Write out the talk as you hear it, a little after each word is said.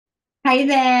Hey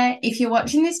there, if you're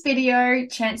watching this video,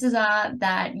 chances are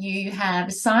that you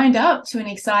have signed up to an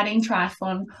exciting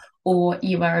triathlon or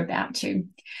you are about to.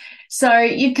 So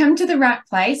you've come to the right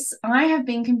place. I have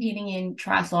been competing in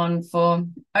triathlon for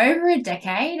over a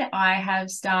decade. I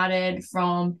have started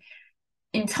from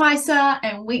Enticer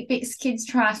and Weet-Bix kids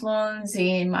triathlons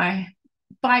in my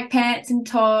bike pants and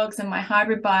togs and my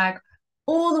hybrid bike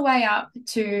all the way up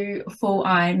to full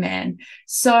Ironman.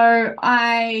 So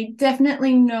I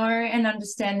definitely know and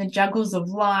understand the juggles of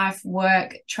life,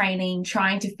 work, training,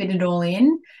 trying to fit it all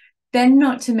in. Then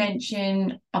not to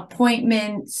mention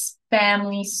appointments,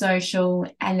 family, social,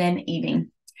 and then eating.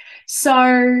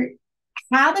 So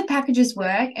how the packages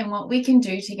work and what we can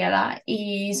do together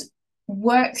is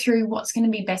work through what's going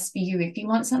to be best for you. If you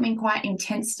want something quite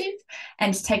intensive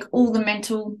and to take all the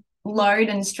mental load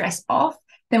and stress off,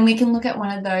 then we can look at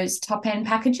one of those top end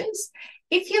packages.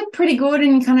 If you're pretty good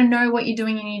and you kind of know what you're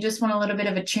doing and you just want a little bit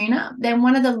of a tune up, then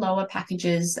one of the lower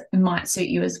packages might suit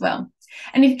you as well.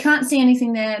 And if you can't see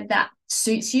anything there that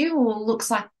suits you or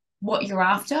looks like what you're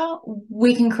after,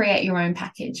 we can create your own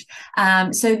package.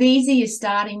 So these are your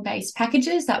starting base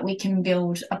packages that we can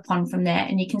build upon from there,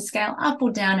 and you can scale up or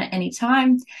down at any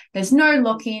time. There's no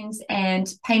lock-ins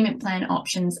and payment plan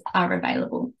options are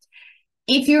available.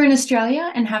 If you're in Australia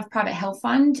and have private health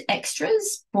fund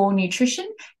extras for nutrition,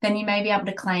 then you may be able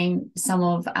to claim some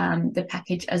of the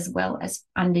package as well as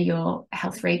under your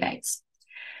health rebates.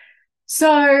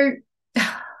 So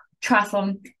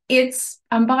triathlon, it's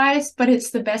unbiased, but it's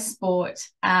the best sport.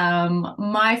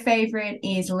 My favorite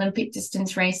is Olympic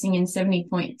distance racing in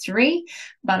 70.3,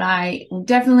 but I will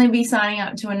definitely be signing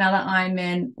up to another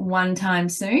Ironman one time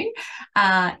soon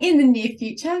in the near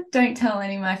future. Don't tell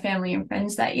any of my family and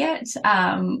friends that yet.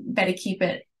 Better keep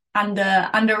it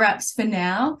under wraps for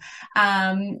now,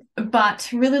 but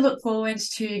really look forward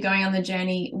to going on the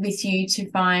journey with you to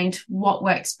find what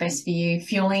works best for you.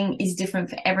 Fueling is different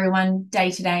for everyone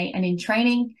day to day and in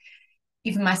training.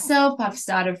 Even myself, I've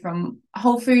started from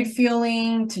whole food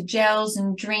fueling to gels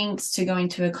and drinks to going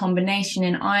to a combination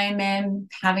in Ironman,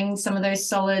 having some of those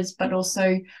solids, but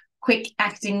also quick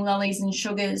acting lollies and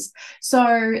sugars.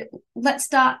 So let's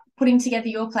start putting together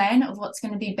your plan of what's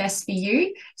going to be best for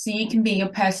you so you can be your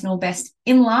personal best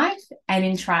in life and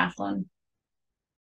in triathlon.